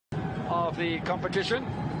of the competition.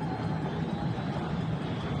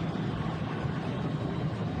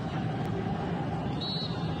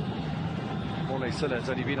 Morlaye Sylla has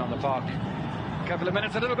only been on the park a couple of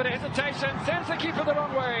minutes, a little bit of hesitation, sends the keeper the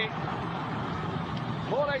wrong way.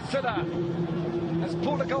 Morlaye Sylla has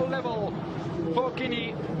pulled a goal level for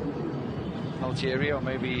Guinea. Altieri, or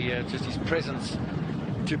maybe just his presence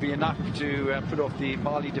to be enough to put off the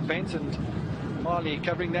Mali defence, and Mali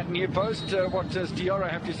covering that near post. What does Diarra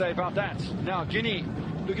have to say about that? Now Guinea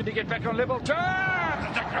looking to get back on level terms.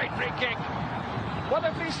 It's a great free kick.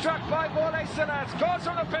 Wonderfully struck by Morlaye Sylla. Scores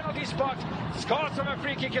from the penalty spot. Scores from a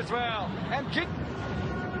free kick as well. And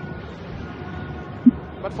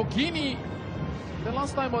but for Guinea, the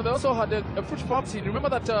last time they also had a fruit party. Remember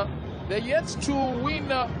that they're yet to win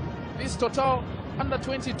this Total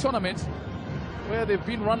Under-20 tournament, where they've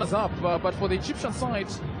been runners-up. But for the Egyptian side,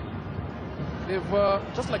 they've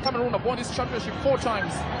just like Cameroon, have won this championship 4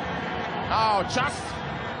 times. Now just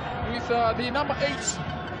with the number 8.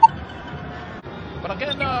 But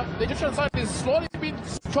again, the Egyptian side is slowly being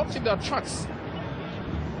stopped in their tracks.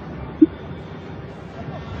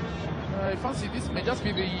 I fancy this may just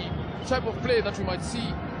be the type of play that we might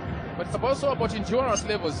see, but it's also about endurance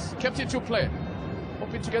levels. Kept it to play,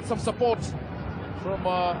 hoping to get some support from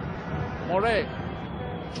Morlaye.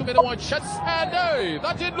 Too many wide shots, and hey,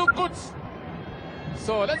 that didn't look good.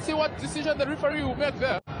 So let's see what decision the referee will make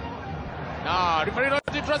there. Now, referee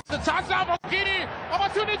not interested. Chance now for Guinea.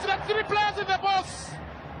 Opportunity, like 3 players in the box.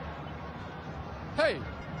 Hey.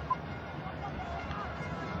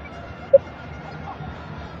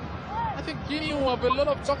 I think Guinea will have a lot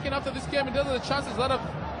of talking after this game in terms of the chances that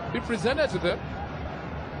have been presented to them.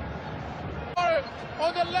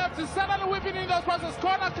 On the left, is suddenly whipping in those passes.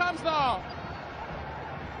 Corner comes now.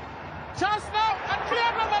 Chance now, and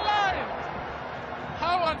cleared on the line.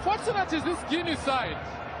 How unfortunate is this Guinea side?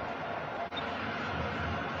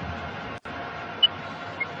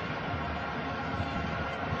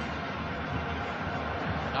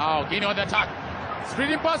 Now Guinea on the attack.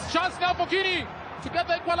 Speeding pass, chance now for Guinea to get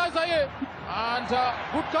the equalizer here. And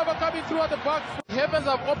good cover coming through at the back. Heavens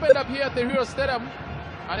have opened up here at the Hero Stadium.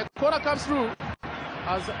 And a corner comes through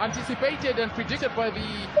as anticipated and predicted by the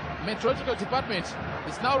meteorological department.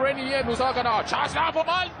 It's now raining here in Lusaka now. Chance now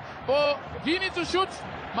for Guinea to shoot.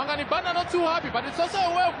 Manganibana not too happy, but it's also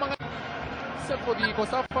a way of Manganibana, except for the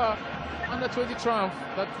Kosafa Under-20 triumph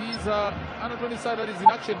that his Under-20 side that is in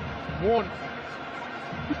action won.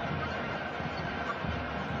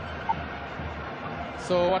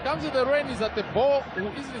 So what comes with the rain is that the ball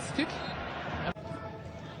will easily stick.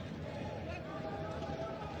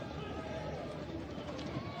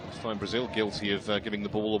 Find Brazil guilty of giving the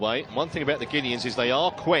ball away. One thing about the Guineans is they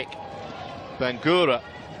are quick. Bangura.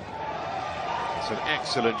 It's an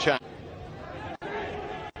excellent chance.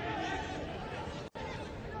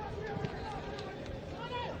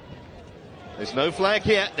 There's no flag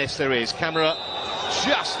here. Yes, there is. Camera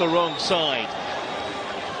just the wrong side.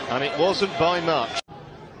 And it wasn't by much.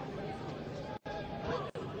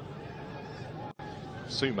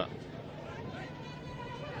 Suma.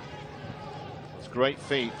 It's great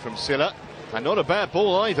feed from Sylla. And not a bad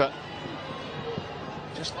ball either.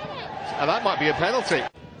 And that might be a penalty.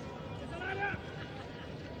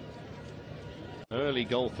 Early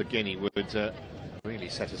goal for Guinea would really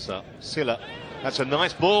set us up. Sylla, that's a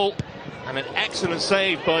nice ball. And an excellent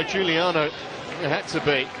save by Giuliano. It had to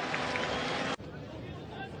be.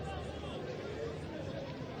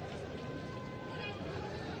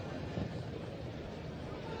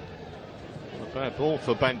 Not a bad ball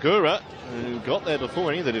for Bangura, who got there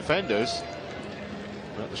before any of the defenders.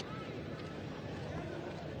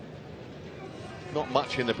 Not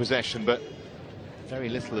much in the possession, but very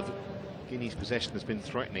little of Guinea's possession has been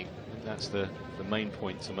threatening. I think that's the main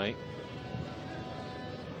point to make.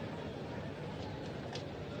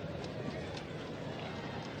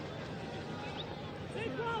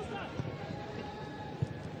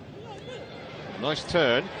 Nice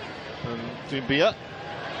turn from Doumbia.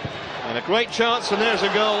 And a great chance, and there's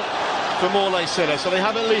a goal for Morlaye Sylla. So they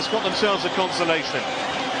have at least got themselves a consolation.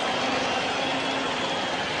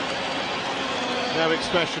 No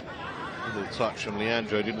expression. A little touch from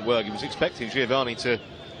Leandro didn't work. He was expecting Giovanni to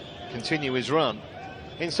continue his run.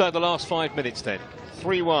 Inside the last 5 minutes then.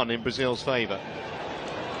 3-1 in Brazil's favour.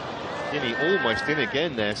 Guinea almost in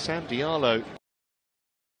again there. Sam Diallo